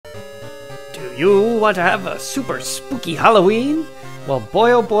You want to have a super spooky Halloween? Well,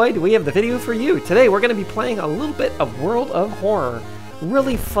 boy oh boy, do we have the video for you. Today we're going to be playing a little bit of World of Horror.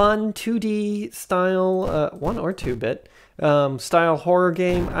 Really fun 2D style, 1 or 2-bit style horror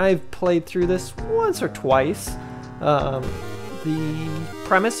game. I've played through this once or twice. The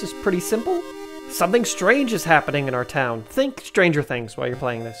premise is pretty simple. Something strange is happening in our town. Think Stranger Things while you're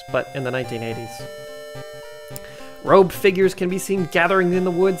playing this, but in the 1980s. Robed figures can be seen gathering in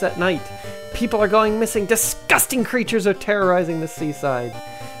the woods at night. People are going missing. Disgusting creatures are terrorizing the seaside.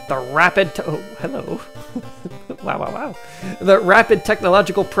 The rapid... oh, hello. Wow. The rapid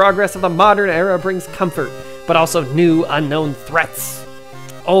technological progress of the modern era brings comfort, but also new unknown threats.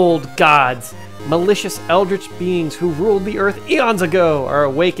 Old gods, malicious eldritch beings who ruled the earth eons ago, are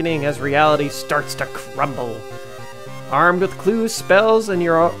awakening as reality starts to crumble. Armed with clues, spells, and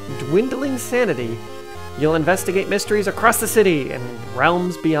your dwindling sanity, you'll investigate mysteries across the city and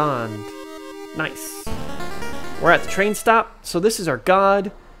realms beyond. Nice. We're at the train stop, so this is our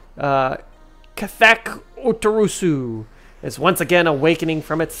god, Kathak Otarusu, is once again awakening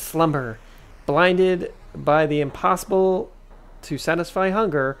from its slumber. Blinded by the impossible to satisfy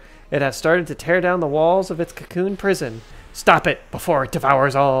hunger, it has started to tear down the walls of its cocoon prison. Stop it before it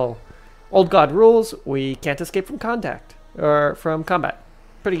devours all. Old god rules, we can't escape from contact, or from combat.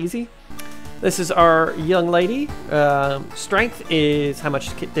 Pretty easy. This is our young lady. Strength is how much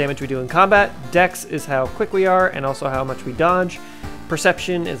damage we do in combat. Dex is how quick we are and also how much we dodge.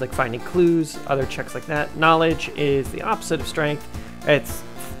 Perception is like finding clues, other checks like that. Knowledge is the opposite of strength. It's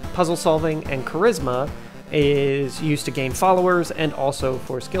puzzle solving, and charisma is used to gain followers and also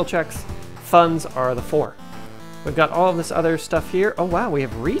for skill checks. Funds are the 4. We've got all of this other stuff here. Oh wow, we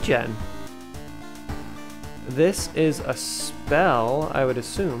have regen. This is a spell, I would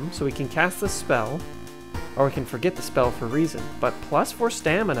assume, so we can cast the spell, or we can forget the spell for reason, but plus 4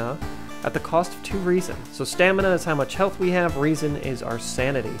 stamina at the cost of 2 reason. So stamina is how much health we have, reason is our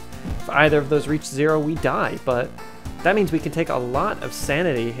sanity. If either of those reach 0, we die, but that means we can take a lot of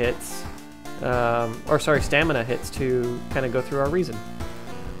sanity hits, stamina hits to kind of go through our reason.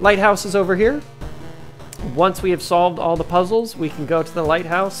 Lighthouse is over here. Once we have solved all the puzzles, we can go to the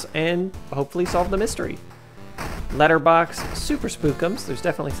lighthouse and hopefully solve the mystery. Letterbox, super spookums. There's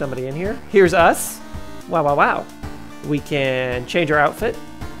definitely somebody in here. Here's us. Wow. We can change our outfit.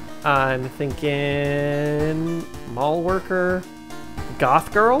 I'm thinking mall worker,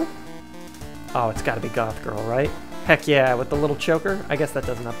 goth girl. Oh, it's got to be goth girl, right? Heck yeah, with the little choker. I guess that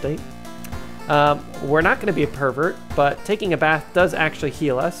doesn't update. We're not going to be a pervert, but taking a bath does actually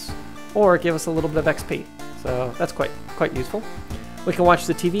heal us or give us a little bit of XP. So that's quite useful. We can watch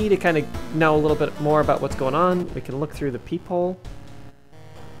the TV to kind of know a little bit more about what's going on. We can look through the peephole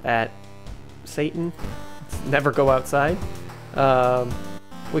at Satan. Let's never go outside.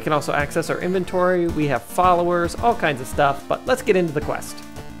 We can also access our inventory. We have followers, all kinds of stuff, but let's get into the quest.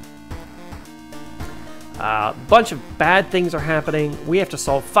 A bunch of bad things are happening. We have to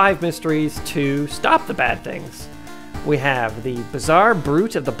solve 5 mysteries to stop the bad things. We have the bizarre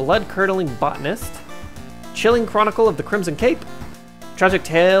brute of the blood-curdling botanist, chilling chronicle of the Crimson Cape, tragic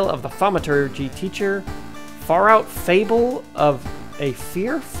tale of the thaumaturgy teacher, far-out fable of a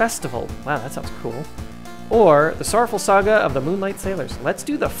fear festival. Wow, that sounds cool. Or the sorrowful saga of the Moonlight Sailors. Let's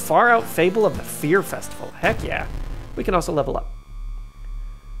do the far-out fable of the fear festival. Heck yeah. We can also level up.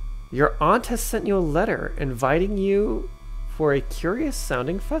 Your aunt has sent you a letter inviting you for a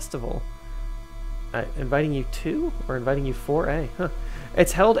curious-sounding festival. Inviting you to, or inviting you for a? Huh.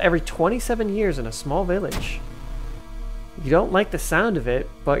 It's held every 27 years in a small village. You don't like the sound of it,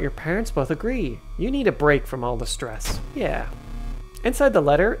 but your parents both agree. You need a break from all the stress. Yeah. Inside the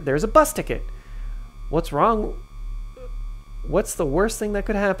letter, there's a bus ticket. What's wrong? What's the worst thing that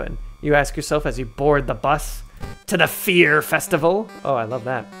could happen? You ask yourself as you board the bus to the Fear Festival. Oh, I love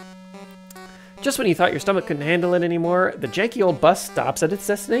that. Just when you thought your stomach couldn't handle it anymore, the janky old bus stops at its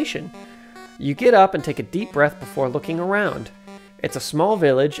destination. You get up and take a deep breath before looking around. It's a small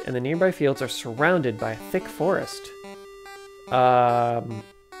village, and the nearby fields are surrounded by a thick forest.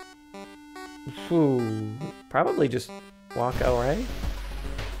 Probably just walk away.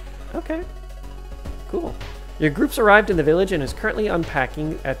 Okay. Cool. Your group's arrived in the village and is currently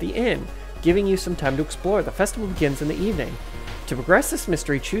unpacking at the inn, giving you some time to explore. The festival begins in the evening. To progress this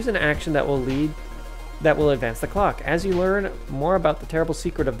mystery, choose an action that will advance the clock. As you learn more about the terrible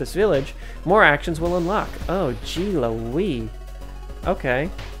secret of this village, more actions will unlock. Oh, gee Louise. Okay.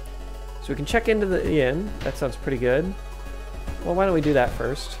 So we can check into the inn. That sounds pretty good. Well, why don't we do that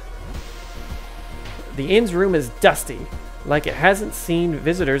first? The inn's room is dusty, like it hasn't seen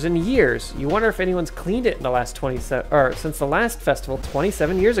visitors in years. You wonder if anyone's cleaned it in the last since the last festival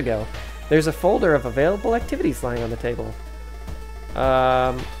 27 years ago. There's a folder of available activities lying on the table.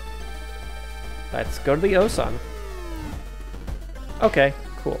 Let's go to the Osan. Okay,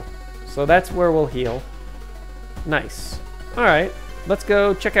 cool. So that's where we'll heal. Nice. Alright, let's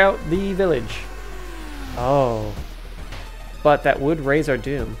go check out the village. Oh. But that would raise our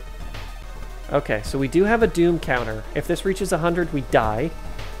doom. Okay, so we do have a doom counter. If this reaches 100, we die.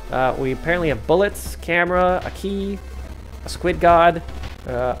 We apparently have bullets, camera, a key, a squid god,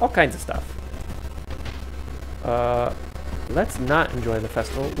 all kinds of stuff. Let's not enjoy the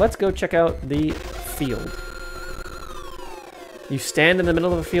festival. Let's go check out the field. You stand in the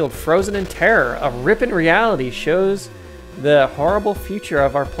middle of a field, frozen in terror. A rip in reality shows the horrible future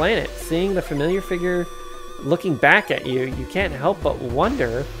of our planet. Seeing the familiar figure looking back at you, you can't help but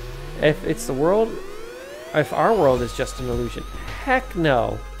wonder if it's the world, if our world is just an illusion. Heck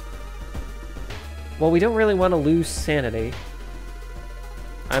no. Well, we don't really want to lose sanity.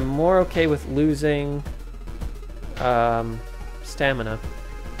 I'm more okay with losing stamina.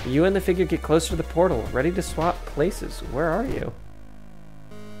 You and the figure get closer to the portal, ready to swap places. Where are you?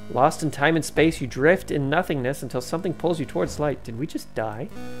 Lost in time and space, you drift in nothingness until something pulls you towards light. Did we just die?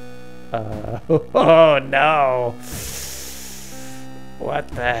 Oh no! What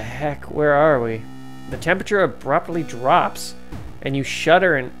the heck? Where are we? The temperature abruptly drops, and you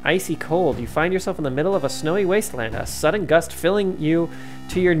shudder in icy cold. You find yourself in the middle of a snowy wasteland. A sudden gust flings you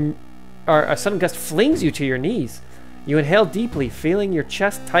to your knees. You inhale deeply, feeling your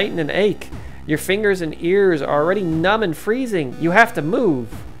chest tighten and ache. Your fingers and ears are already numb and freezing. You have to move.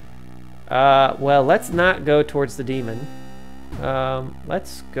 Well, let's not go towards the demon.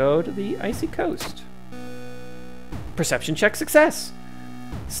 Let's go to the icy coast. Perception check success.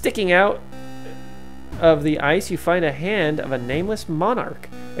 Sticking out of the ice, you find a hand of a nameless monarch.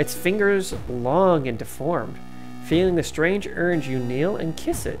 Its fingers long and deformed. Feeling the strange urge, you kneel and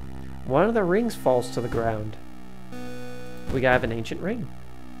kiss it. One of the rings falls to the ground. We have an ancient ring.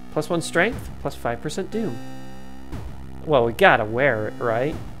 +1 strength, +5% doom. Well, we gotta wear it,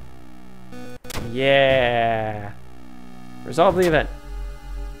 right? Yeah. Resolve the event.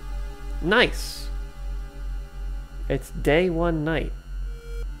 Nice. It's day 1 night.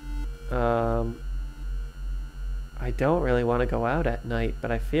 I don't really want to go out at night,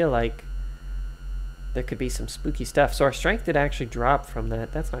 but I feel like there could be some spooky stuff. So our strength did actually drop from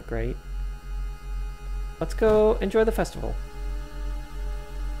that. That's not great. Let's go enjoy the festival.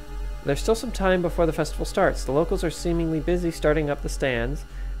 There's still some time before the festival starts. The locals are seemingly busy starting up the stands,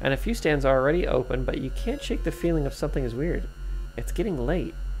 and a few stands are already open, but you can't shake the feeling of something is weird. It's getting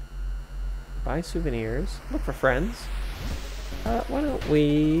late. Buy souvenirs. Look for friends. Why don't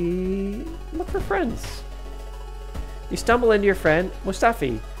we look for friends? You stumble into your friend,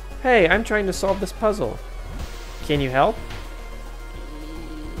 Mustafi. Hey, I'm trying to solve this puzzle. Can you help?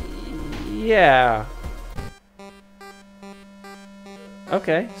 Yeah.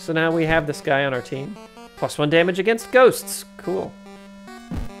 Okay, so now we have this guy on our team. +1 damage against ghosts. Cool.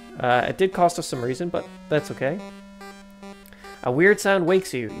 It did cost us some reason, but that's okay. A weird sound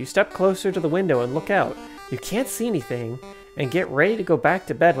wakes you. You step closer to the window and look out. You can't see anything and get ready to go back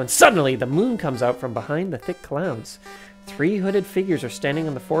to bed when suddenly the moon comes out from behind the thick clouds. 3 hooded figures are standing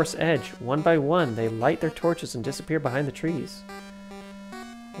on the forest's edge. One by one, they light their torches and disappear behind the trees.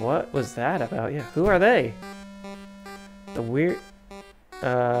 What was that about? Yeah, who are they? The weird...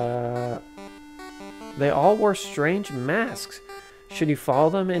 They all wore strange masks. Should you follow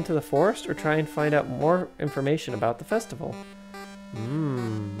them into the forest or try and find out more information about the festival?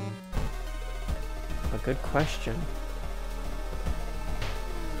 A good question.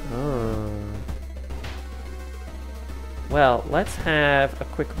 Well, let's have a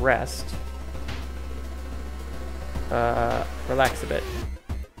quick rest. Relax a bit.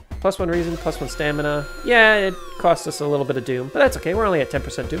 +1 reason, +1 stamina. Yeah, it cost us a little bit of doom, but that's okay. We're only at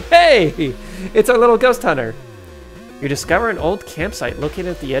 10% doom. Hey! It's our little ghost hunter. You discover an old campsite located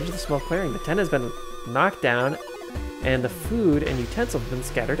at the edge of the small clearing. The tent has been knocked down, and the food and utensils have been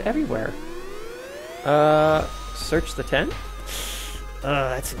scattered everywhere. Search the tent?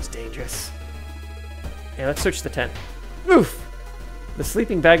 That seems dangerous. Yeah, let's search the tent. Oof! The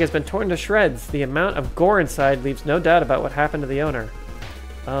sleeping bag has been torn to shreds. The amount of gore inside leaves no doubt about what happened to the owner.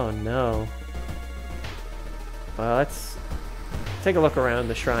 Oh no. Well, let's take a look around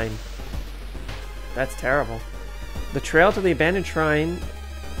the shrine. That's terrible. The trail to the abandoned shrine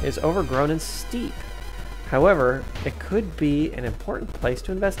is overgrown and steep. However, it could be an important place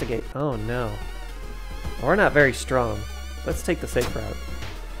to investigate. Oh no. We're not very strong. Let's take the safe route.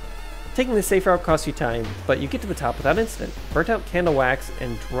 Taking the safe route costs you time, but you get to the top without incident. Burnt out candle wax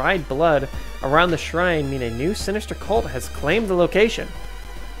and dried blood around the shrine mean a new sinister cult has claimed the location.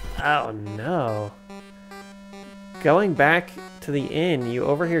 Oh no. Going back to the inn, you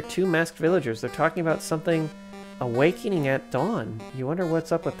overhear two masked villagers. They're talking about something awakening at dawn. You wonder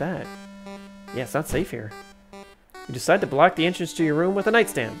what's up with that. Yeah, it's not safe here. You decide to block the entrance to your room with a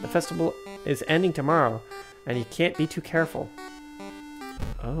nightstand. The festival is ending tomorrow, and you can't be too careful.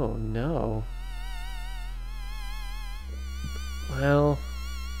 Oh no. Well,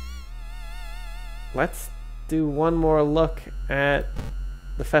 let's do one more look at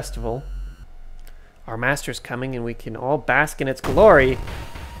the festival. Our master's coming and we can all bask in its glory.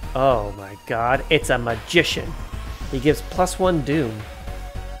 Oh my god, it's a magician. He gives +1 doom.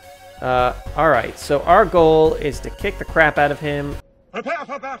 Alright, so our goal is to kick the crap out of him. Prepare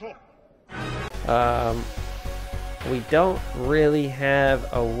for battle! We don't really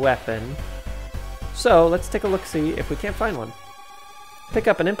have a weapon. So let's take a look-see if we can't find one. Pick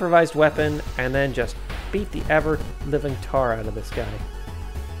up an improvised weapon and then just beat the ever-living tar out of this guy.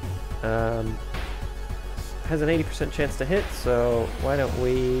 Has an 80% chance to hit, so why don't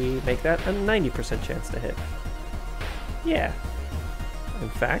we make that a 90% chance to hit? Yeah. In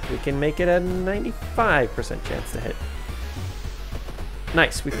fact, we can make it a 95% chance to hit.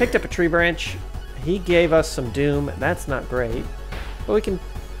 Nice. We picked up a tree branch. He gave us some doom. That's not great. But we can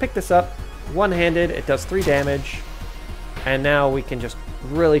pick this up one-handed. It does 3 damage. And now we can just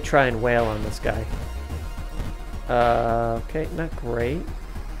really try and wail on this guy. Okay, not great.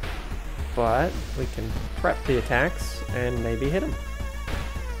 But we can prep the attacks and maybe hit him.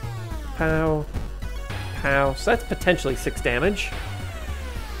 Pow. Pow. So that's potentially 6 damage.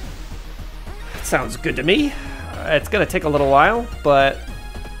 That sounds good to me. It's going to take a little while, but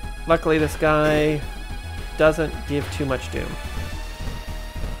luckily this guy doesn't give too much doom.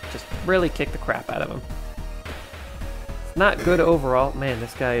 Just really kick the crap out of him. It's not good overall. Man,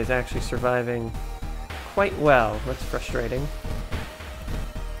 this guy is actually surviving quite well. That's frustrating.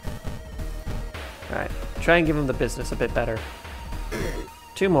 Alright, try and give him the business a bit better.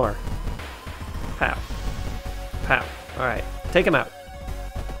 2 more. Pow. Pow. Alright, take him out.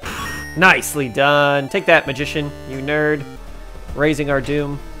 Nicely done. Take that, magician, you nerd. Raising our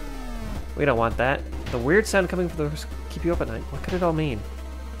doom. We don't want that. The weird sound coming from the keep you up at night. What could it all mean?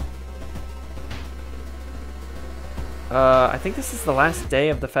 I think this is the last day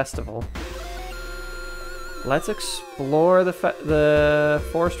of the festival. Let's explore the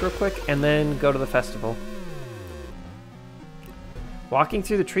forest real quick and then go to the festival. Walking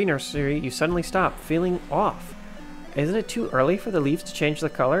through the tree nursery, you suddenly stop, feeling off. Isn't it too early for the leaves to change the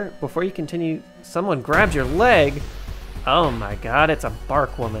color? Before you continue, someone grabs your leg. Oh my god, it's a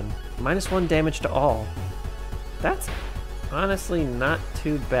bark woman. -1 damage to all. That's honestly not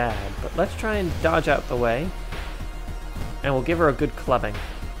too bad, but let's try and dodge out the way. And we'll give her a good clubbing.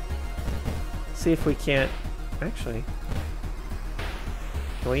 See if we can't... Actually...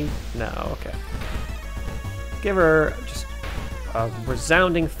 Can we? No, okay. Give her just a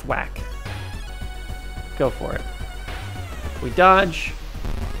resounding thwack. Go for it. We dodge,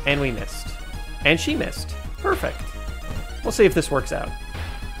 and we missed. And she missed. Perfect. We'll see if this works out.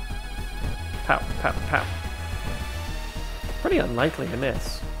 Pow, pow, pow. Pretty unlikely to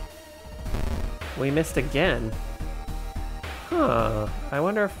miss. We missed again. Huh. I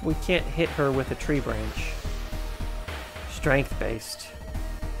wonder if we can't hit her with a tree branch. Strength-based.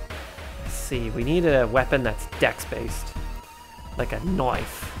 Let's see. We need a weapon that's dex-based. Like a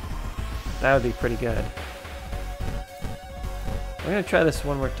knife. That would be pretty good. We're gonna try this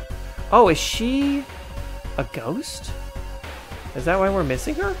one more time. Oh, is she a ghost? Is that why we're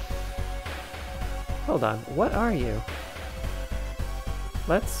missing her? Hold on. What are you?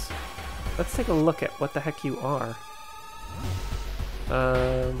 Let's take a look at what the heck you are.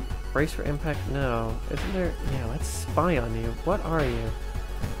 Brace for impact? No. Isn't there... Yeah, let's spy on you. What are you?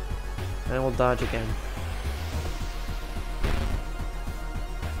 And we'll dodge again.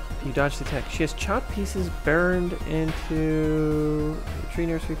 You dodge the attack. She has chopped pieces burned into... The tree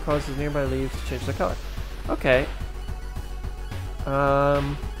nursery causes nearby leaves to change the color. Okay.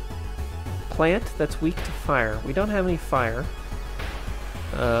 Plant that's weak to fire. We don't have any fire.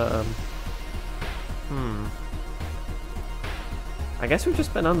 I guess we've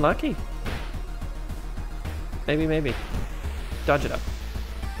just been unlucky. Maybe. Dodge it up.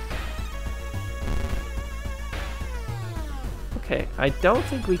 Okay, I don't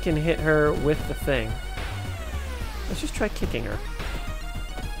think we can hit her with the thing. Let's just try kicking her.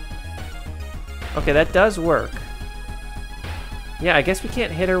 Okay, that does work. Yeah, I guess we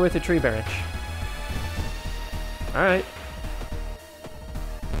can't hit her with a tree branch. Alright.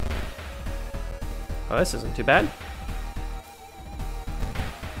 Oh, this isn't too bad.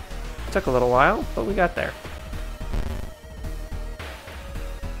 Took a little while, but we got there.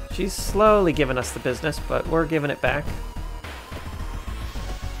 She's slowly giving us the business, but we're giving it back.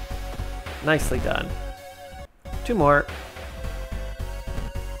 Nicely done. 2 more.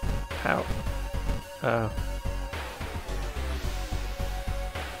 How? Oh.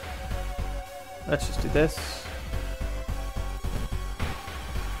 Let's just do this.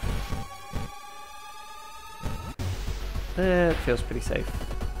 It feels pretty safe.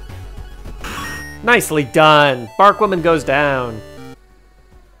 Nicely done! Barkwoman goes down.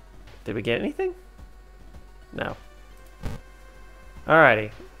 Did we get anything? No.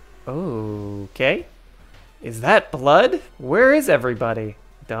 Alrighty. Okay. Is that blood? Where is everybody?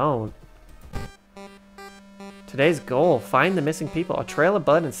 Don't. Today's goal, find the missing people. A trail of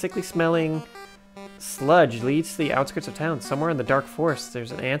blood and sickly smelling sludge leads to the outskirts of town. Somewhere in the dark forest,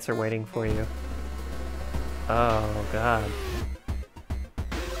 there's an answer waiting for you. Oh, God.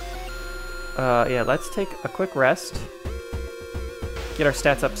 Yeah, let's take a quick rest. Get our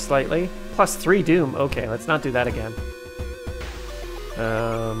stats up slightly. +3 doom. Okay, let's not do that again.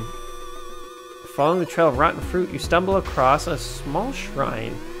 Following the trail of rotten fruit, you stumble across a small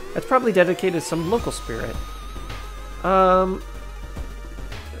shrine that's probably dedicated to some local spirit.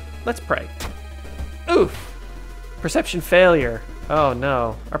 Let's pray. Oof! Perception failure. Oh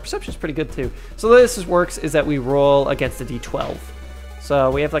no. Our perception's pretty good too. So the way this works is that we roll against a d12.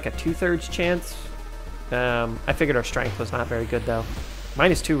 So we have like a 2/3 chance. I figured our strength was not very good though.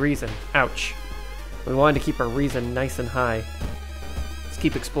 -2 reason. Ouch. We wanted to keep our reason nice and high. Let's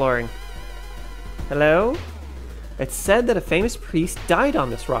keep exploring. Hello? It's said that a famous priest died on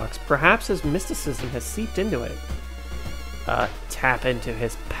this rocks. Perhaps his mysticism has seeped into it. Tap into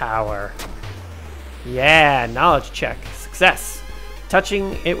his power. Yeah, knowledge check. Success.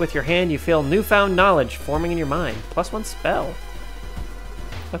 Touching it with your hand, you feel newfound knowledge forming in your mind. +1 spell.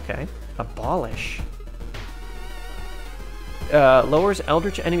 Okay. Abolish. Lowers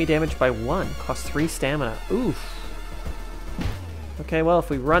Eldritch enemy damage by 1. Costs 3 stamina. Oof. Okay, well, if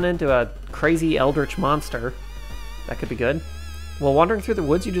we run into a crazy Eldritch monster, that could be good. While wandering through the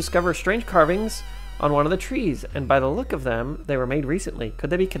woods, you discover strange carvings on one of the trees, and by the look of them, they were made recently. Could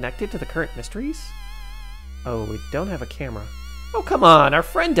they be connected to the current mysteries? Oh, we don't have a camera. Oh, come on! Our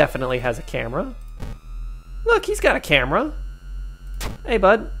friend definitely has a camera. Look, he's got a camera. Hey,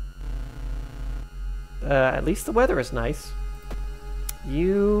 bud. At least the weather is nice.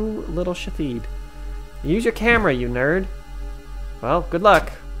 You little shatheed. Use your camera, you nerd. Well, good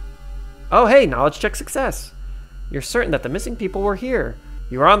luck. Oh, hey, knowledge check success. You're certain that the missing people were here.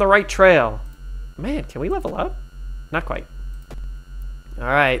 You are on the right trail. Man, can we level up? Not quite.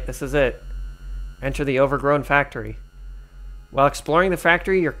 Alright, this is it. Enter the overgrown factory. While exploring the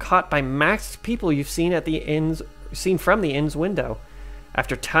factory, you're caught by masked people you've seen from the inn's window.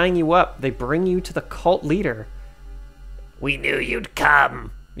 After tying you up, they bring you to the cult leader. We knew you'd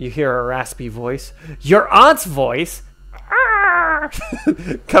come. You hear a raspy voice. Your aunt's voice?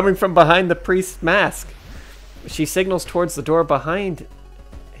 Coming from behind the priest's mask. She signals towards the door behind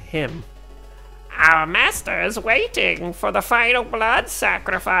him. Our master is waiting for the final blood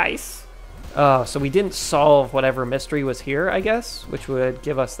sacrifice. Oh, so we didn't solve whatever mystery was here, I guess, which would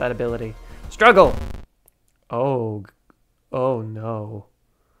give us that ability. Struggle! Oh no.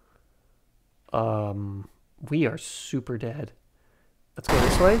 We are super dead. Let's go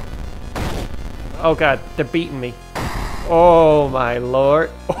this way. Oh god, they're beating me. Oh my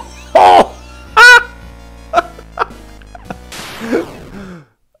lord. Oh!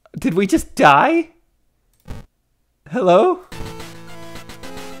 Did we just die? Hello?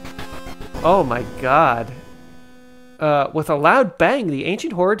 Oh my god. With a loud bang, the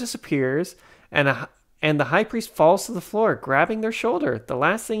ancient horror disappears, and the high priest falls to the floor, grabbing their shoulder. The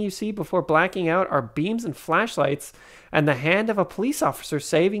last thing you see before blacking out are beams and flashlights, and the hand of a police officer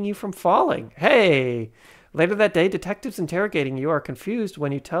saving you from falling. Hey! Later that day, detectives interrogating you are confused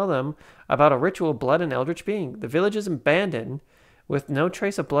when you tell them about a ritual blood and eldritch being. The village is abandoned, with no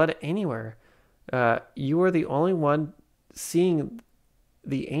trace of blood anywhere. You are the only one seeing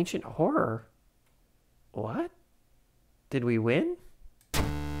the ancient horror. What? Did we win?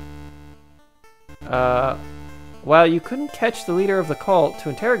 While you couldn't catch the leader of the cult to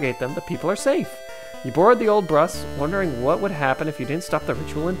interrogate them, the people are safe. You board the old bus, wondering what would happen if you didn't stop the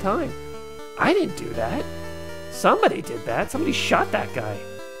ritual in time. I didn't do that. Somebody did that. Somebody shot that guy.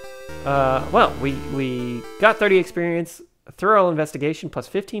 Well, we got 30 experience, a thorough investigation plus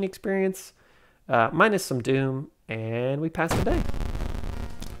 15 experience, minus some doom, and we passed the day.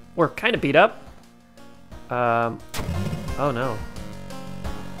 We're kind of beat up. Oh no.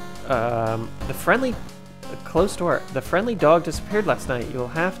 The friendly dog disappeared last night. You'll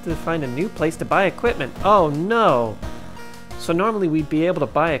have to find a new place to buy equipment. Oh no. So normally we'd be able to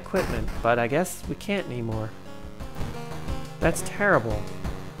buy equipment, but I guess we can't anymore. That's terrible.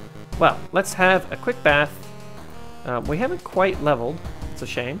 Well, let's have a quick bath. We haven't quite leveled. It's a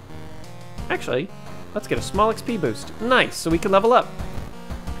shame. Actually, let's get a small XP boost. Nice, so we can level up.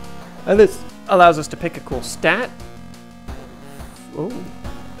 And this allows us to pick a cool stat. Ooh.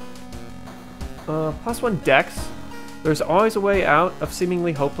 +1 dex. There's always a way out of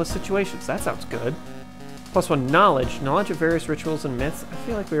seemingly hopeless situations. That sounds good. +1 knowledge. Knowledge of various rituals and myths. I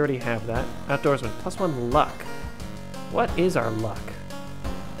feel like we already have that. Outdoorsman. +1 luck. What is our luck?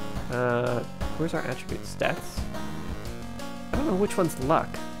 Where's our attribute stats? I don't know which one's luck.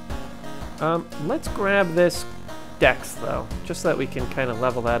 Let's grab this dex though, just so that we can kind of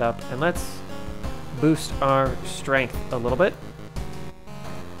level that up. And let's boost our strength a little bit.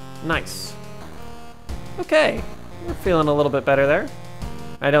 Nice. Okay, we're feeling a little bit better there.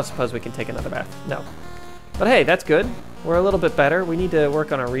 I don't suppose we can take another bath. No. But hey, that's good. We're a little bit better. We need to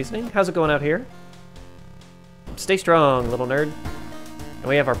work on our reasoning. How's it going out here? Stay strong, little nerd. And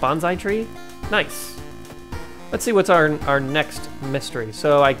we have our bonsai tree. Nice. Let's see what's our next mystery.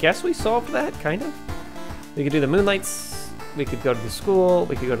 So I guess we solved that, kind of. We could do the moonlights. We could go to the school.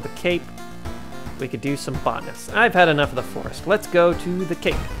 We could go to the cape. We could do some botanists. I've had enough of the forest. Let's go to the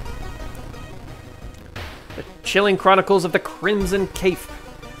cape. The chilling chronicles of the Crimson Cape.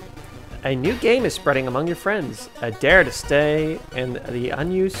 A new game is spreading among your friends. A dare to stay in the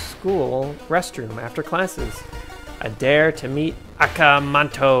unused school restroom after classes. A dare to meet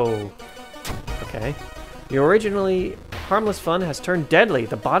Akamanto. Okay. The originally harmless fun has turned deadly.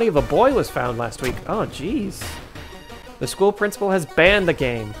 The body of a boy was found last week. Oh, jeez. The school principal has banned the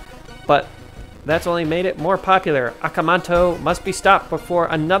game, but that's only made it more popular. Akamanto must be stopped before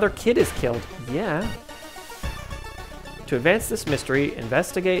another kid is killed. Yeah. To advance this mystery,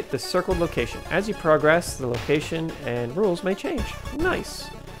 investigate the circled location. As you progress, the location and rules may change. Nice.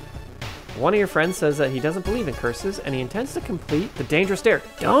 One of your friends says that he doesn't believe in curses, and he intends to complete the dangerous dare.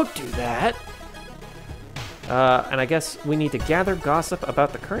 Don't do that! And I guess we need to gather gossip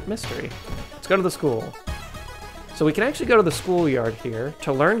about the current mystery. Let's go to the school. So we can actually go to the schoolyard here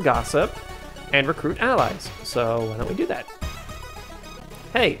to learn gossip and recruit allies. So why don't we do that?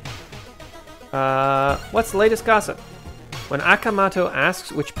 Hey, what's the latest gossip? When Akamoto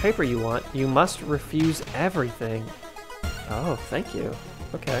asks which paper you want, you must refuse everything. Oh, thank you.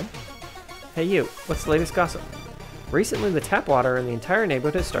 Okay. Hey you, what's the latest gossip? Recently the tap water in the entire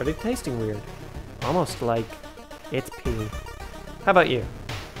neighborhood has started tasting weird. Almost like it's pee. How about you?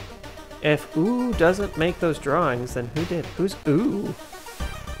 If Ooh doesn't make those drawings, then who did? Who's Ooh?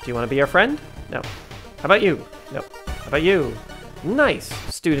 Do you want to be our friend? No. How about you? No. How about you? Nice!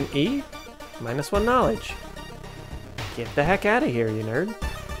 Student E, -1 knowledge. Get the heck out of here, you nerd.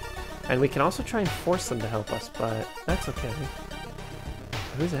 And we can also try and force them to help us, but that's okay.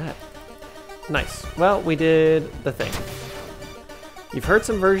 Who's that? Nice. Well, we did the thing. You've heard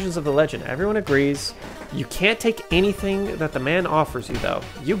some versions of the legend. Everyone agrees. You can't take anything that the man offers you, though.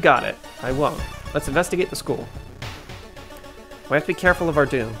 You got it. I won't. Let's investigate the school. We have to be careful of our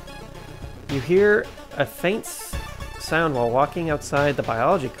doom. You hear a faint sound while walking outside the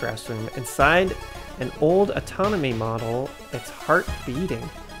biology classroom. Inside an old autonomy model, its heart beating.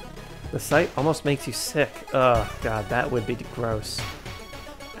 The sight almost makes you sick. Ugh, God, that would be gross.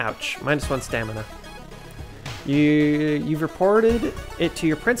 Ouch. -1 stamina. You've reported it to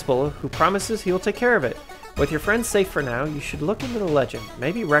your principal, who promises he will take care of it. With your friends safe for now, you should look into the legend.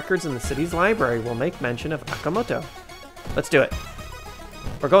 Maybe records in the city's library will make mention of Akamoto. Let's do it.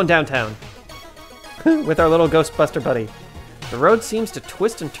 We're going downtown. With our little Ghostbuster buddy. The road seems to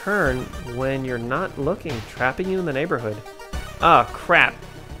twist and turn when you're not looking, trapping you in the neighborhood. Ah, crap.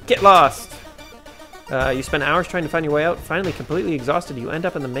 Get lost! You spend hours trying to find your way out. Finally, completely exhausted, you end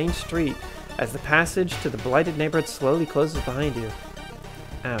up in the main street as the passage to the blighted neighborhood slowly closes behind you.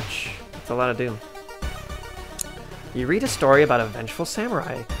 Ouch. That's a lot of doom. You read a story about a vengeful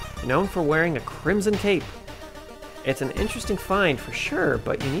samurai, known for wearing a crimson cape. It's an interesting find for sure,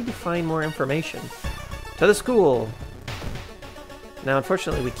 but you need to find more information. To the school! Now,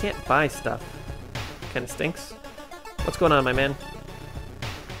 unfortunately, we can't buy stuff. Kinda stinks. What's going on, my man?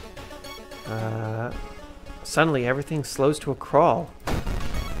 Suddenly everything slows to a crawl.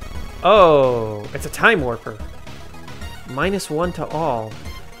 Oh, it's a time warper. -1 to all.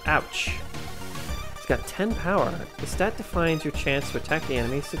 Ouch. It's got 10 power. The stat defines your chance to attack the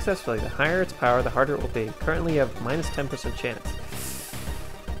enemy successfully. The higher its power, the harder it will be. Currently, you have -10% chance.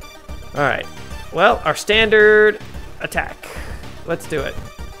 Alright. Well, our standard attack. Let's do it.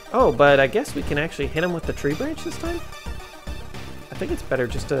 Oh, but I guess we can actually hit him with the tree branch this time? I think it's better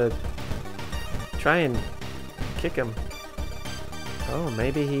just to try and kick him. Oh,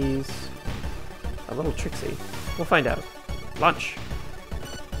 maybe he's a little tricksy. We'll find out. Lunch.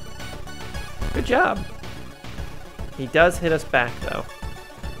 Good job. He does hit us back, though.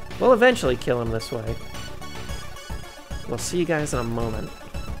 We'll eventually kill him this way. We'll see you guys in a moment.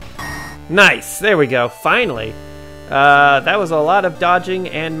 Nice! There we go. Finally. That was a lot of dodging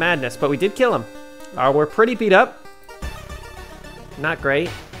and madness, but we did kill him. We're pretty beat up. Not great.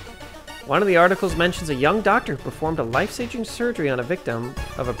 One of the articles mentions a young doctor who performed a life-saving surgery on a victim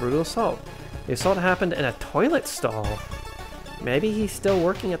of a brutal assault. The assault happened in a toilet stall. Maybe he's still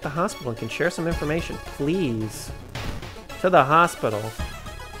working at the hospital and can share some information. Please. To the hospital.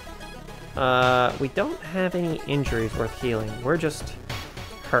 We don't have any injuries worth healing. We're just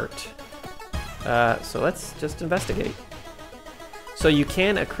hurt. So let's just investigate. So you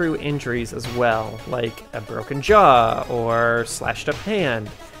can accrue injuries as well, like a broken jaw or slashed up hand,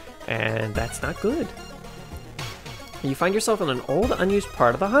 and that's not good. You find yourself in an old, unused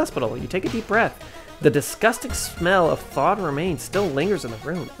part of the hospital. You take a deep breath. The disgusting smell of thawed remains still lingers in the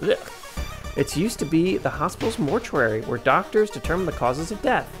room. Ugh. It's used to be the hospital's mortuary, where doctors determine the causes of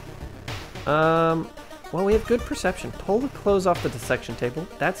death. Well, we have good perception. Pull the clothes off the dissection table.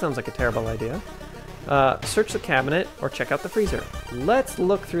 That sounds like a terrible idea. Search the cabinet or check out the freezer. Let's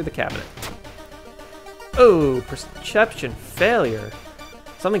look through the cabinet. Oh, perception failure.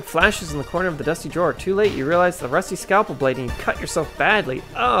 Something flashes in the corner of the dusty drawer. Too late, you realize the rusty scalpel blade and you cut yourself badly.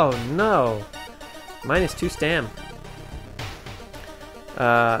 Oh no. -2 stam.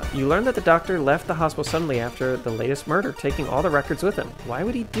 You learn that the doctor left the hospital suddenly after the latest murder, taking all the records with him. Why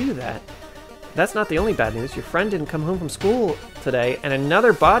would he do that? That's not the only bad news. Your friend didn't come home from school today, and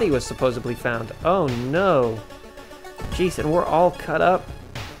another body was supposedly found. Oh no. Jeez, and we're all cut up.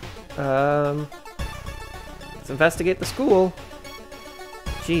 Let's investigate the school.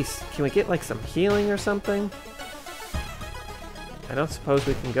 Jeez, can we get like some healing or something? I don't suppose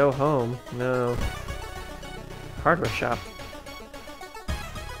we can go home. No. Hardware shop.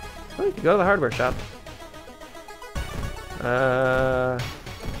 Oh, we could go to the hardware shop.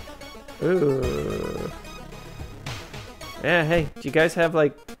 Ooh. Yeah, hey, do you guys have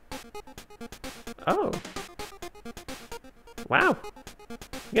like... Oh. Wow.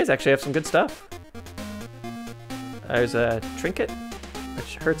 You guys actually have some good stuff. There's a trinket,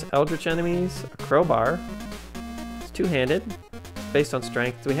 which hurts Eldritch enemies. A crowbar. It's two-handed. It's based on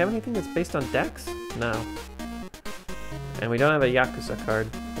strength. Do we have anything that's based on dex? No. And we don't have a Yakuza card.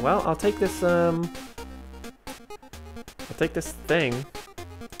 Well, I'll take this, I'll take this thing.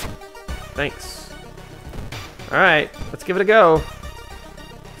 Thanks. Alright, let's give it a go.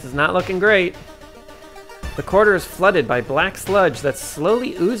 This is not looking great. The corridor is flooded by black sludge that's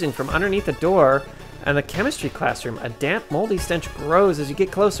slowly oozing from underneath the door and the chemistry classroom. A damp, moldy stench grows as you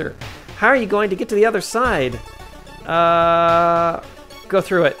get closer. How are you going to get to the other side? Go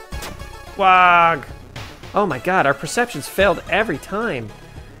through it. Wog! Oh my god, our perceptions failed every time.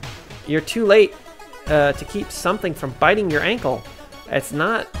 You're too late to keep something from biting your ankle. It's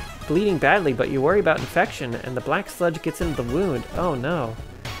not bleeding badly, but you worry about infection, and the black sludge gets into the wound. Oh no.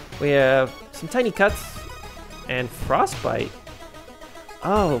 We have some tiny cuts and frostbite.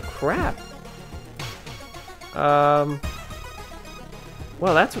 Oh crap. Well,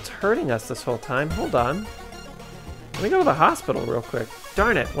 that's what's hurting us this whole time. Hold on. Let me go to the hospital real quick.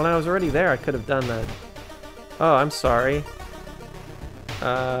 Darn it, when I was already there, I could have done that. Oh, I'm sorry.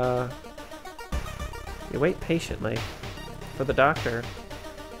 You wait patiently for the doctor.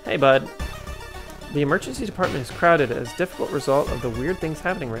 Hey, bud. The emergency department is crowded as a difficult result of the weird things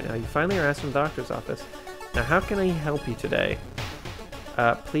happening right now. You finally are asked from the doctor's office. Now, how can I help you today?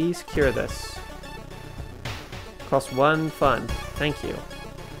 Please cure this. Costs 1 fund. Thank you.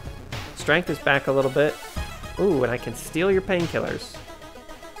 Strength is back a little bit. Ooh, and I can steal your painkillers.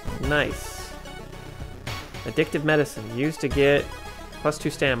 Nice. Addictive medicine. Used to get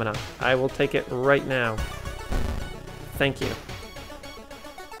 +2 stamina. I will take it right now. Thank you.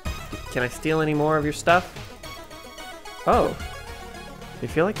 Can I steal any more of your stuff? Oh. You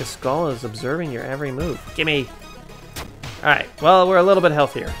feel like the skull is observing your every move. Gimme! Alright, well, we're a little bit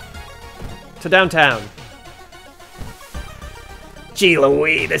healthier. To downtown. Gee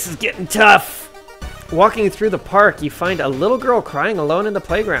Louise, this is getting tough! Walking through the park, you find a little girl crying alone in the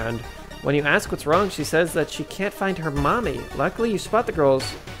playground. When you ask what's wrong, she says that she can't find her mommy. Luckily, you spot the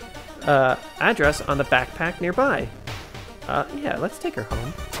girl's address on the backpack nearby. Yeah, let's take her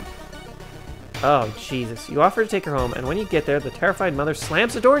home. Oh, Jesus. You offer to take her home, and when you get there, the terrified mother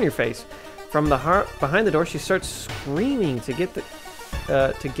slams the door in your face. From behind the door, she starts screaming to get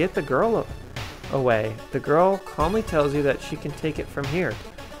the girl away. The girl calmly tells you that she can take it from here.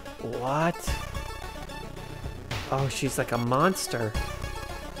 What? Oh, she's like a monster.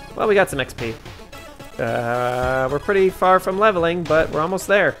 Well, we got some XP. We're pretty far from leveling, but we're almost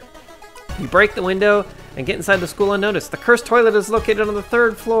there. You break the window and get inside the school unnoticed. The cursed toilet is located on the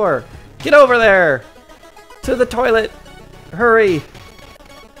 3rd floor. Get over there! To the toilet! Hurry!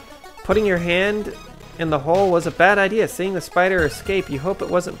 Putting your hand in the hole was a bad idea. Seeing the spider escape, you hope it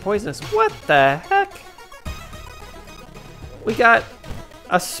wasn't poisonous. What the heck? We got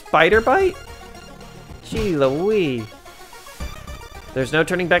a spider bite? Gee Louise. There's no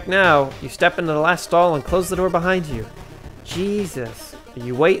turning back now. You step into the last stall and close the door behind you. Jesus.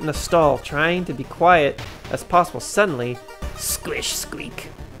 You wait in the stall, trying to be quiet as possible. Suddenly, squish, squeak.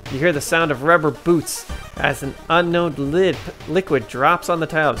 You hear the sound of rubber boots as an unknown liquid drops on the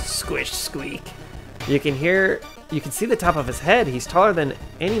tiles. Squish, squeak. You can see the top of his head. He's taller than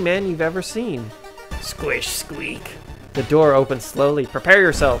any man you've ever seen. Squish, squeak. The door opens slowly. Prepare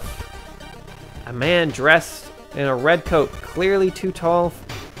yourself. A man dressed in a red coat, clearly too tall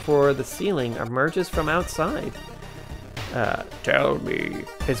for the ceiling, emerges from outside. Tell me.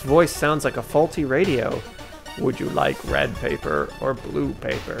 His voice sounds like a faulty radio. Would you like red paper or blue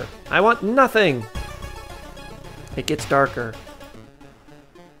paper? I want nothing! It gets darker.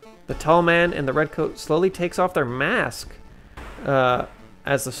 The tall man in the red coat slowly takes off their mask.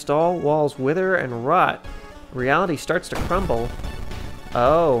 As the stall walls wither and rot, reality starts to crumble.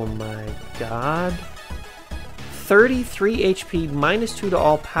 Oh my god. 33 HP, -2 to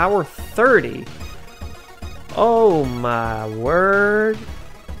all, power 30. Oh my word.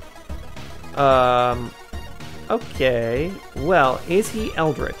 Okay. Well, is he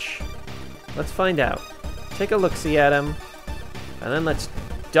Eldritch? Let's find out. Take a look-see at him, and then let's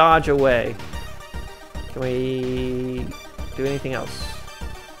dodge away. Can we do anything else?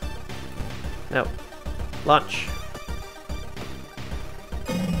 No. Launch.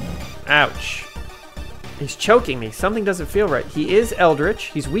 Ouch. He's choking me. Something doesn't feel right. He is Eldritch.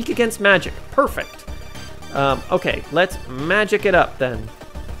 He's weak against magic. Perfect. Okay, let's magic it up then.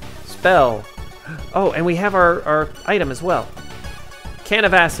 Spell. Oh, and we have our item as well. Can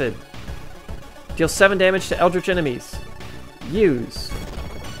of acid. Deal 7 damage to Eldritch enemies. Use.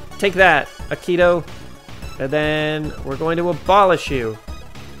 Take that, Aikido. And then we're going to abolish you.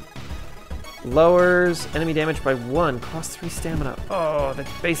 Lowers enemy damage by 1. Costs 3 stamina. Oh,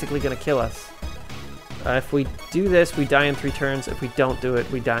 that's basically going to kill us. If we do this, we die in 3 turns. If we don't do it,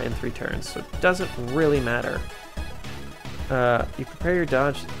 we die in 3 turns. So it doesn't really matter. You prepare your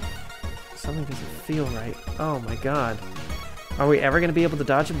dodge. Something doesn't feel right. Oh my god. Are we ever going to be able to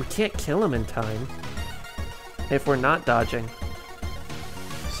dodge him? We can't kill him in time if we're not dodging.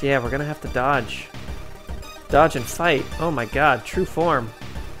 So yeah, we're going to have to dodge. Dodge and fight. Oh my god, true form.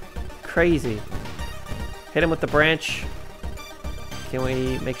 Crazy. Hit him with the branch. Can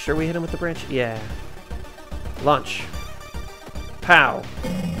we make sure we hit him with the branch? Yeah. Launch. Pow.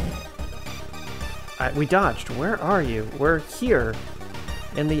 We dodged. Where are you? We're here.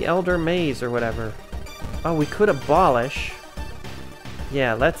 In the Elder Maze or whatever. Oh, we could abolish.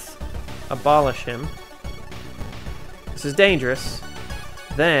 Yeah, let's abolish him. This is dangerous.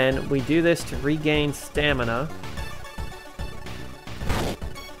 Then we do this to regain stamina.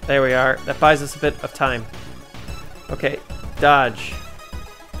 There we are. That buys us a bit of time. Okay, dodge.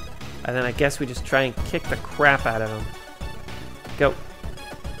 And then I guess we just try and kick the crap out of him. Go.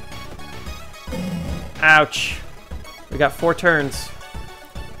 Ouch. We got 4 turns.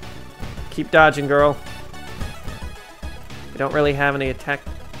 Keep dodging, girl. We don't really have any attack.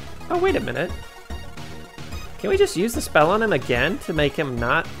 Oh, wait a minute. Can we just use the spell on him again to make him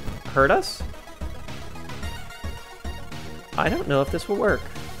not hurt us? I don't know if this will work.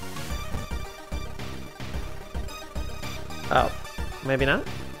 Oh, maybe not?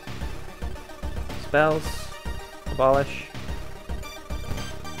 Spells. Abolish.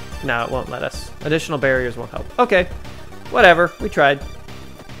 No, it won't let us. Additional barriers won't help. Okay, whatever. We tried.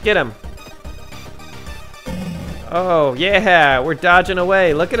 Get him. Oh, yeah, we're dodging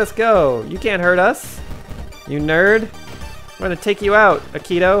away. Look at us go. You can't hurt us, you nerd. We're gonna take you out,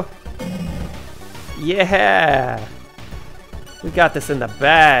 Aikido. Yeah. We got this in the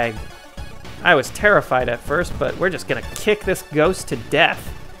bag. I was terrified at first, but we're just gonna kick this ghost to death.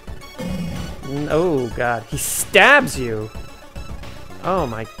 Oh, God. He stabs you. Oh,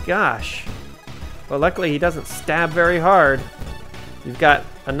 my gosh. Well, luckily he doesn't stab very hard. You've got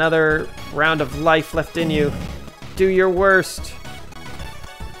another round of life left in you. Do your worst.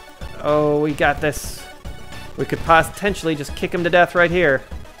 Oh, we got this. We could potentially just kick him to death right here.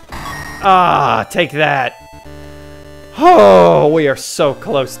 Ah, take that. Oh, we are so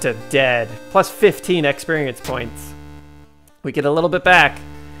close to dead. Plus 15 experience points. We get a little bit back.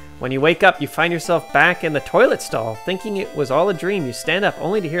 When you wake up, you find yourself back in the toilet stall. Thinking it was all a dream, you stand up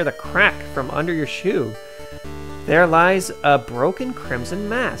only to hear the crack from under your shoe. There lies a broken crimson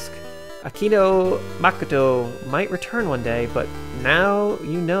mask. Akito Makoto might return one day, but now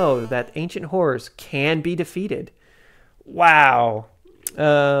you know that ancient horrors can be defeated. Wow.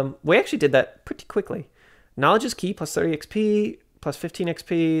 We actually did that pretty quickly. Knowledge is key, plus 30 XP, plus 15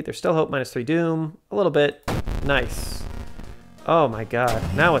 XP. There's still hope, minus 3 doom. A little bit. Nice. Oh my god.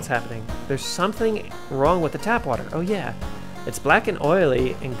 Now what's happening? There's something wrong with the tap water. Oh yeah. It's black and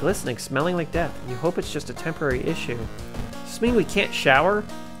oily and glistening, smelling like death. You hope it's just a temporary issue. Does this mean we can't shower?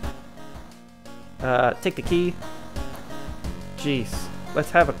 Take the key. Jeez.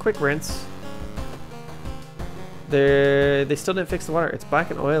 Let's have a quick rinse. They still didn't fix the water. It's black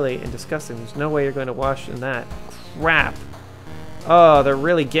and oily and disgusting. There's no way you're going to wash in that. Crap. Oh, they're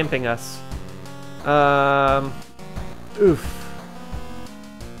really gimping us. Oof.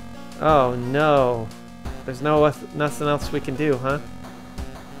 Oh no. There's nothing else we can do, huh?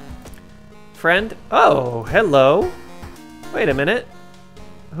 Friend? Oh, hello. Wait a minute.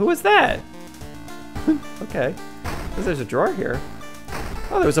 Who was that? Okay. There's a drawer here.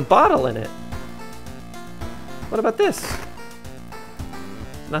 Oh, there was a bottle in it. What about this?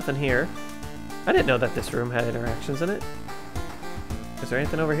 Nothing here. I didn't know that this room had interactions in it. Is there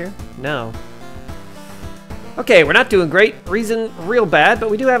anything over here? No. Okay, we're not doing great. Reason real bad, but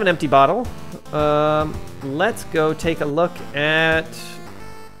we do have an empty bottle. Let's go take a look at...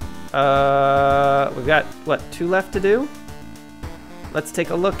 we've got, what, 2 left to do? Let's take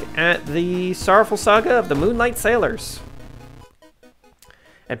a look at the sorrowful saga of the Moonlight Sailors.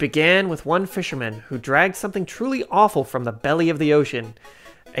 It began with one fisherman who dragged something truly awful from the belly of the ocean.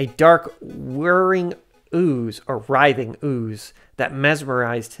 A dark, whirring ooze, or writhing ooze, that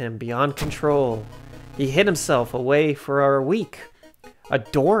mesmerized him beyond control. He hid himself away for a week,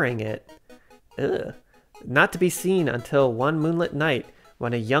 adoring it. Ugh. Not to be seen until one moonlit night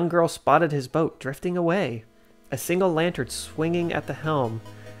when a young girl spotted his boat drifting away. A single lantern swinging at the helm,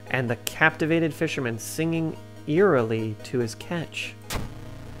 and the captivated fisherman singing eerily to his catch.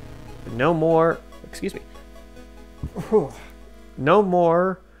 No more, excuse me. No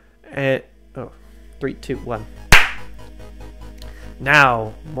more, and, 3, 2, 1.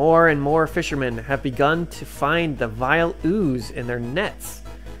 Now, more and more fishermen have begun to find the vile ooze in their nets.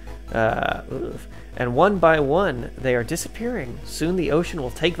 And one by one, they are disappearing. Soon the ocean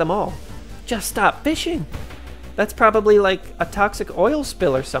will take them all. Just stop fishing. That's probably like a toxic oil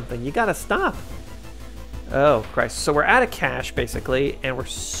spill or something. You gotta stop. Oh, Christ. So we're out of cash, basically, and we're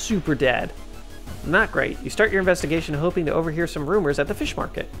super dead. Not great. You start your investigation hoping to overhear some rumors at the fish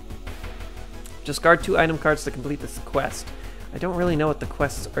market. Just guard 2 item cards to complete this quest. I don't really know what the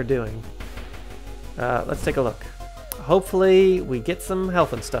quests are doing. Let's take a look. Hopefully we get some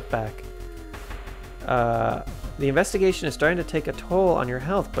health and stuff back. The investigation is starting to take a toll on your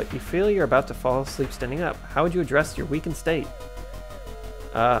health, but you feel you're about to fall asleep standing up. How would you address your weakened state?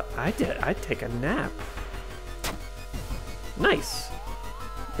 I'd take a nap. Nice.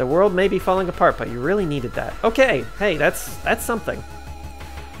 The world may be falling apart, but you really needed that. Okay, hey, that's something.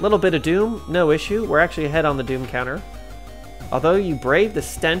 Little bit of doom, no issue. We're actually ahead on the doom counter. Although you braved the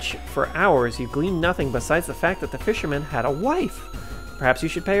stench for hours, you gleaned nothing besides the fact that the fisherman had a wife. Perhaps you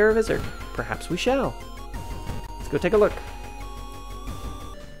should pay her a visit. Perhaps we shall. Let's go take a look.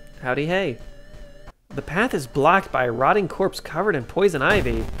 Howdy hey. The path is blocked by a rotting corpse covered in poison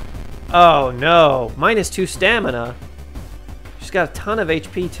ivy. Oh no, -2 stamina. She's got a ton of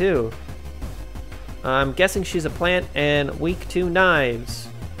HP too. I'm guessing she's a plant and weak to knives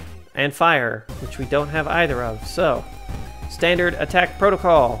and fire, which we don't have either of. So, standard attack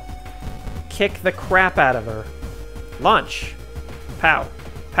protocol. Kick the crap out of her. Launch. Pow.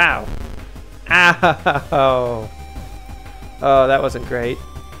 Pow. Ow. Oh, that wasn't great.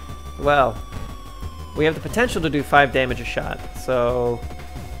 Well, we have the potential to do 5 damage a shot, so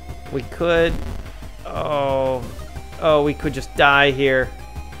we could... Oh, we could just die here.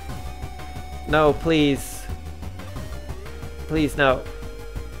 No, please. Please, no.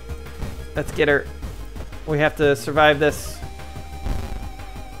 Let's get her. We have to survive this.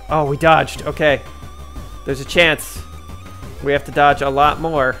 Oh, we dodged. Okay. There's a chance. We have to dodge a lot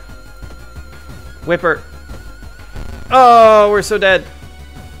more. Whip her. Oh, we're so dead.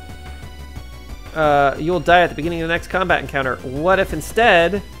 You'll die at the beginning of the next combat encounter. What if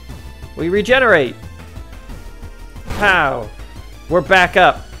instead we regenerate? Pow. We're back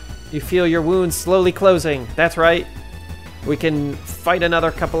up. You feel your wounds slowly closing. That's right. We can fight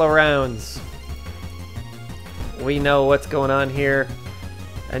another couple of rounds. We know what's going on here.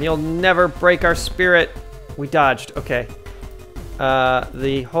 And you'll never break our spirit. We dodged. Okay.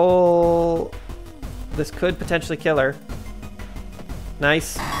 The whole... This could potentially kill her.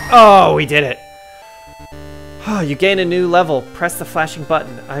 Nice. Oh, we did it! Oh, you gain a new level. Press the flashing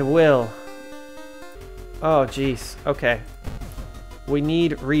button. I will. Oh, jeez. Okay. We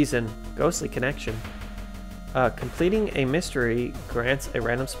need reason. Ghostly connection. Completing a mystery grants a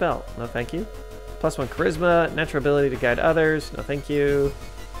random spell. No, thank you. +1 charisma. Natural ability to guide others. No, thank you.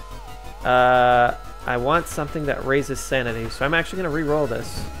 I want something that raises sanity, so I'm actually going to re-roll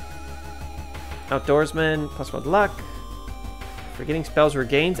this. Outdoorsman. +1 luck. Forgetting spells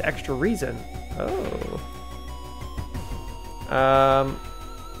regains extra reason. Oh. I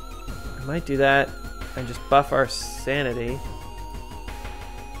might do that and just buff our sanity.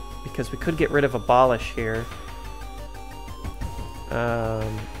 Because we could get rid of Abolish here.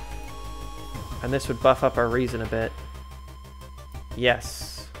 And this would buff up our reason a bit.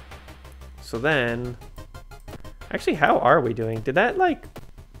 Yes. So then... Actually, how are we doing? Did that, like,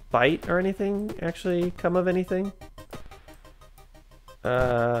 bite or anything actually come of anything?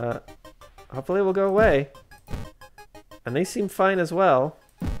 Hopefully it will go away. And they seem fine as well.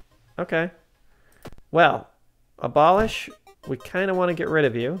 Okay. Well, Abolish, we kind of want to get rid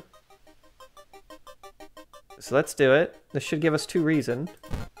of you. So let's do it. This should give us 2 reason.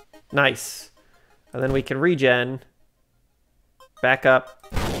 Nice. And then we can regen back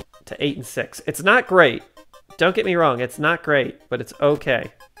up to 8 and 6. It's not great. Don't get me wrong, it's not great, but it's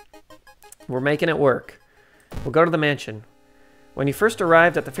okay. We're making it work. We'll go to the mansion. When you first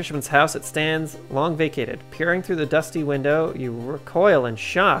arrived at the fisherman's house, it stands long vacated. Peering through the dusty window, you recoil in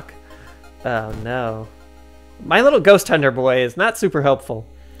shock. Oh no. My little ghost hunter boy is not super helpful.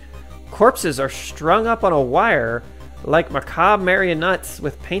 Corpses are strung up on a wire like macabre marionettes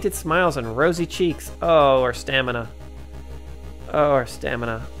with painted smiles and rosy cheeks. Oh, our stamina. Oh, our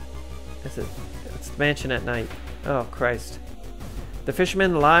stamina. It's the mansion at night. Oh, Christ. The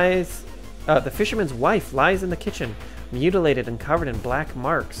fisherman's wife lies in the kitchen, mutilated and covered in black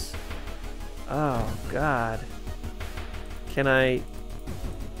marks. Oh, God. Can I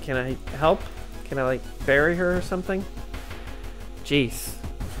help? Can I, like, bury her or something? Jeez.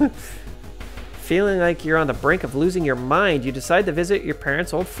 Feeling like you're on the brink of losing your mind, you decide to visit your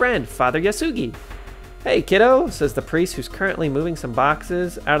parents' old friend, Father Yasugi. Hey, kiddo, says the priest who's currently moving some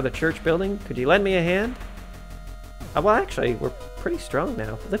boxes out of the church building. Could you lend me a hand? Well, actually, we're pretty strong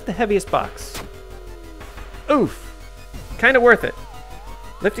now. Lift the heaviest box. Oof. Kind of worth it.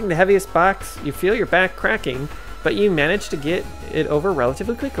 Lifting the heaviest box, you feel your back cracking, but you manage to get it over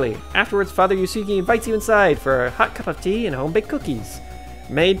relatively quickly. Afterwards, Father Yasugi invites you inside for a hot cup of tea and home-baked cookies,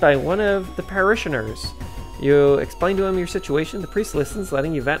 made by one of the parishioners. You explain to him your situation. The priest listens,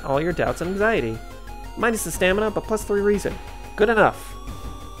 letting you vent all your doubts and anxiety. Minus the stamina, but +3 reason. Good enough.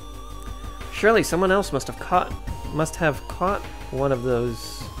 Surely someone else must have caught one of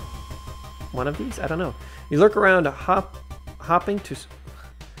those... One of these? I don't know. You lurk around, hopping to...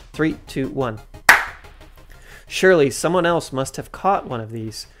 3, 2, 1. Surely someone else must have caught one of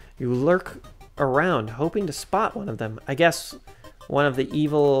these. You lurk around, hoping to spot one of them. I guess one of the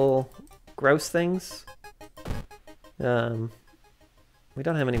evil, gross things. We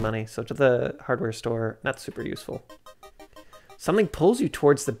don't have any money, so to the hardware store, not super useful. Something pulls you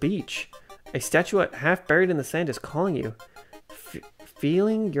towards the beach. A statuette half buried in the sand is calling you.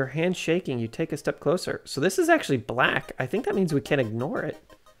 Feeling your hand shaking, you take a step closer. So this is actually black. I think that means we can ignore it.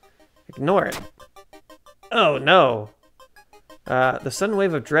 Ignore it. Oh no. The sudden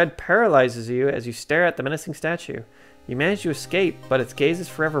wave of dread paralyzes you as you stare at the menacing statue. You manage to escape, but its gaze is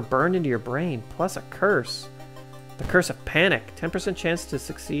forever burned into your brain, plus a curse. The curse of panic. 10% chance to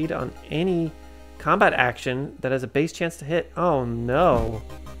succeed on any combat action that has a base chance to hit. Oh no.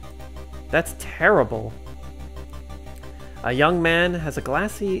 That's terrible. A young man has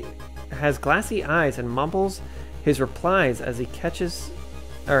glassy eyes and mumbles his replies as he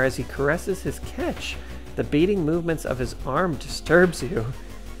caresses his catch. The beating movements of his arm disturbs you.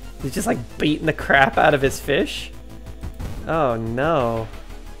 He's just like beating the crap out of his fish. Oh no.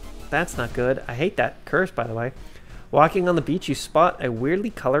 That's not good. I hate that curse, by the way. Walking on the beach, you spot a weirdly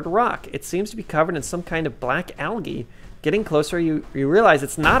colored rock. It seems to be covered in some kind of black algae. Getting closer, you realize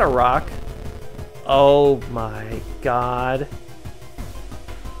it's not a rock. Oh my god.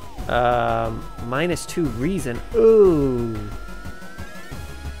 -2 reason. Ooh.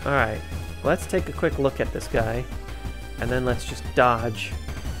 Alright. Let's take a quick look at this guy. And then let's just dodge.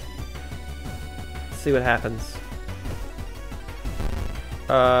 See what happens.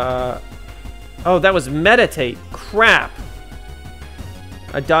 Oh, that was meditate. Crap.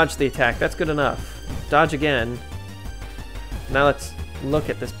 I dodged the attack. That's good enough. Dodge again. Now let's look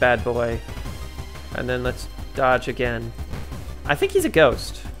at this bad boy. And then let's dodge again. I think he's a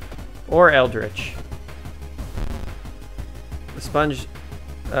ghost. Or Eldritch. The sponge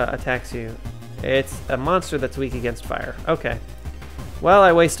attacks you. It's a monster that's weak against fire. Okay. Well,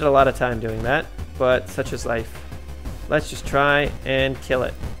 I wasted a lot of time doing that, but such is life. Let's just try and kill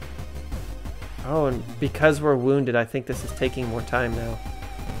it. Oh, and because we're wounded, I think this is taking more time now.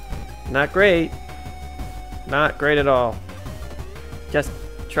 Not great. Not great at all. Just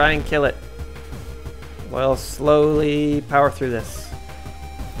try and kill it. We'll slowly power through this.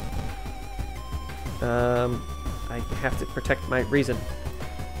 I have to protect my reason.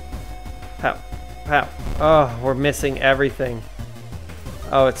 Pow. Pow. Oh, we're missing everything.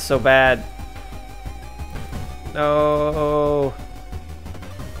 Oh, it's so bad. No.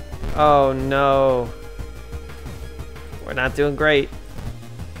 Oh, no. We're not doing great.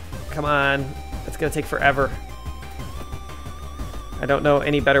 Come on. It's gonna take forever. I don't know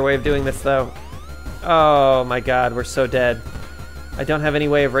any better way of doing this, though. Oh, my God. We're so dead. I don't have any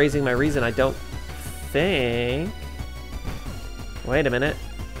way of raising my reason, I don't think. Wait a minute.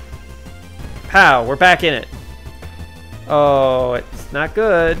 Pow, we're back in it. Oh, it's not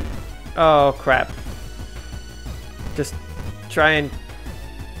good. Oh, crap. Just try and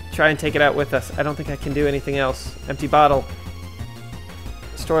take it out with us. I don't think I can do anything else. Empty bottle.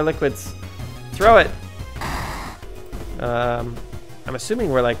 Store liquids. Throw it. I'm assuming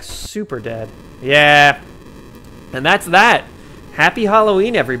we're like super dead. Yeah. And that's that. Happy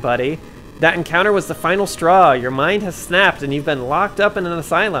Halloween, everybody. That encounter was the final straw. Your mind has snapped and you've been locked up in an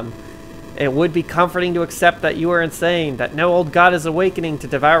asylum. It would be comforting to accept that you are insane, that no old god is awakening to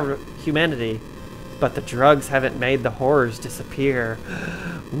devour humanity. But the drugs haven't made the horrors disappear.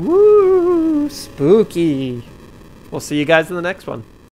 Woo! Spooky. We'll see you guys in the next one.